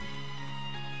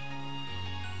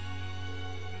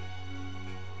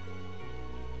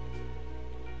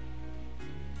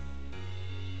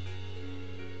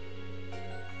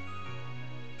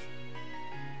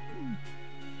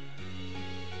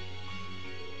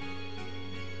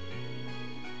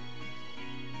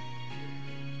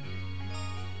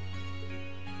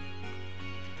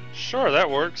 Sure, that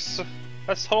works.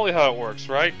 That's totally how it works,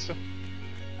 right?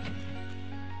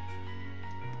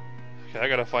 Okay, I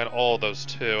gotta find all those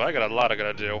too. I got a lot I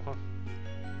gotta do.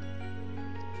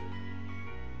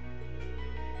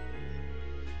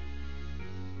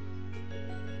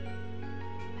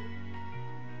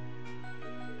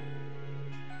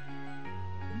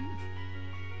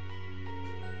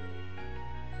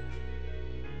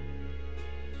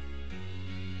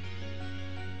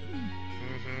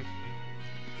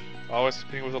 Always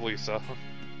competing with Elisa.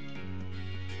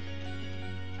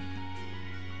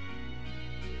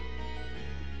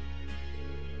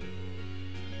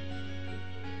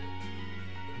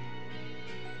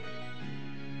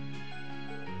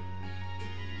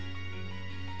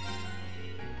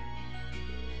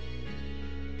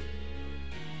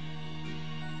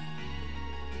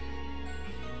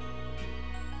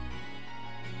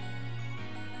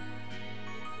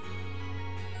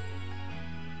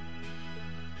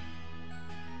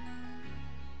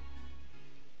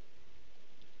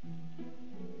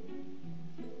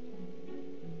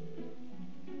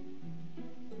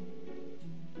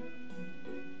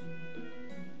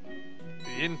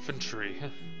 The infantry.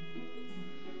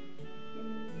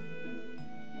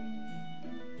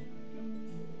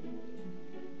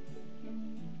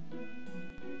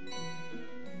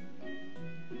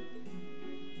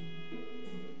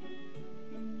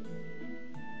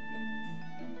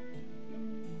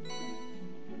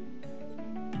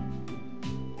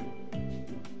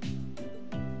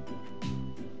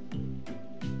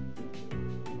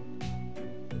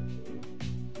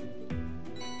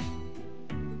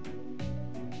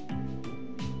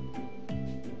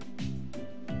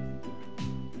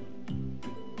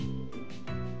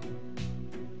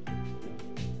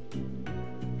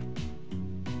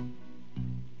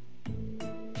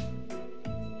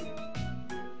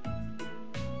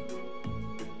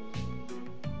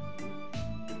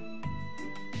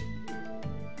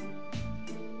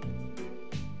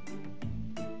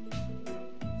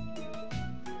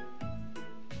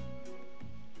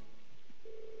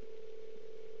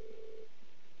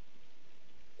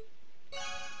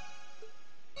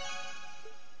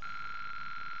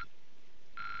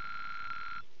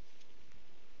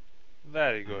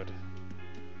 Very good.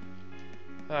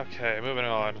 Okay, moving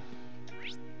on.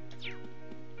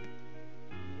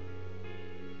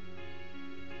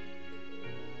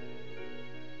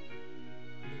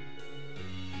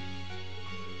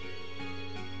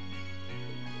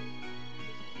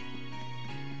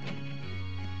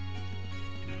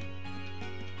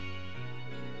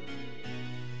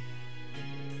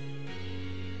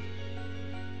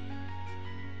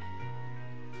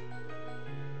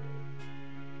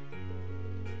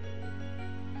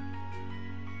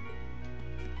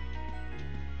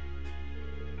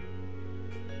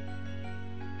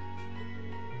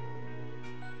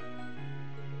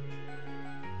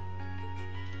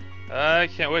 I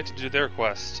can't wait to do their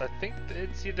quest. I think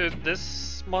it's either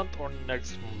this month or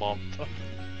next month.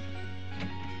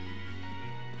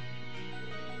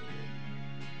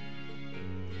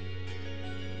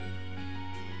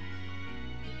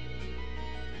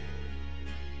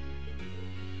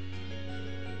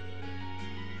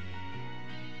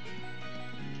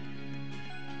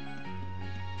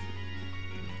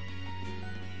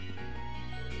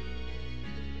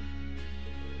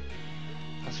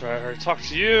 That's right, I already talked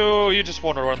to you, you just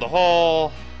want to run the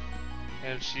hall,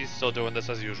 and she's still doing this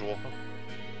as usual.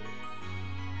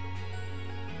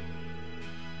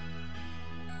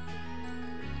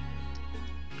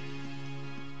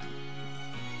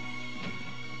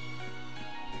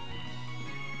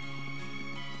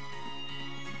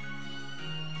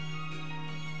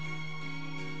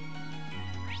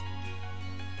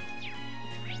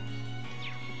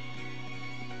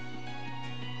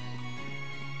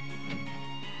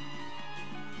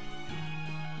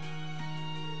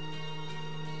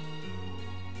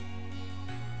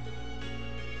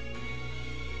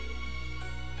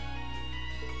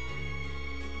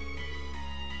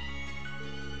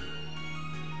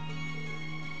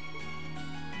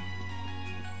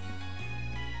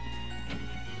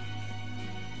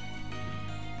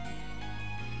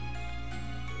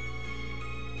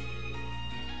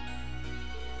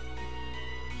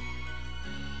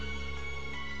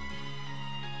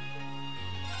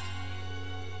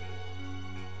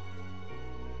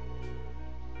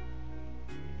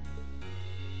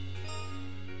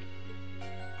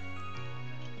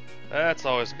 That's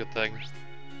always a good thing.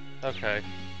 Okay.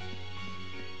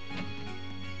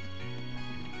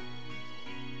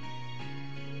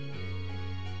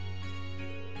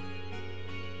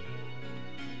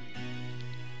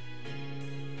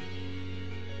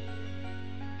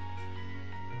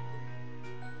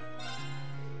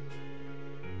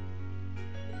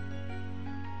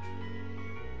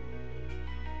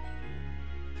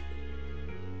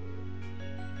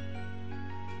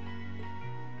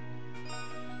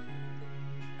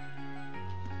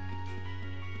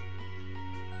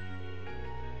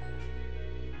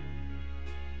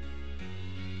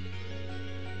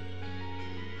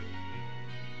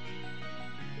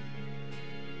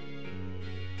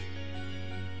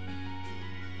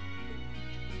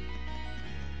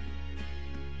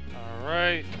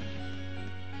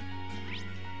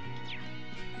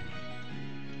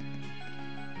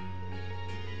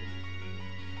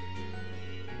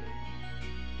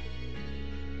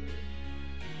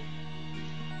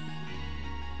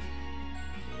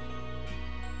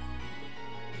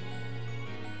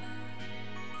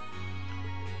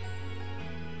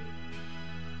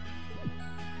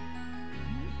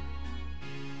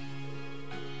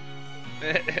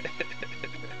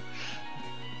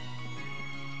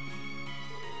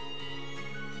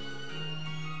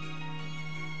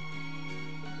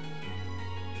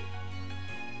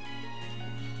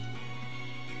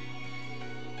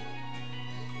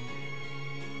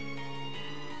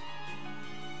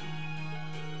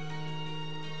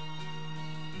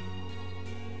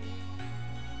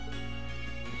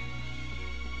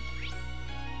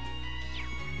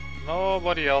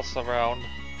 Nobody else around.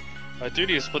 I do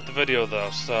need to split the video though,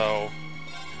 so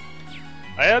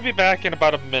I'll be back in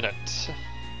about a minute.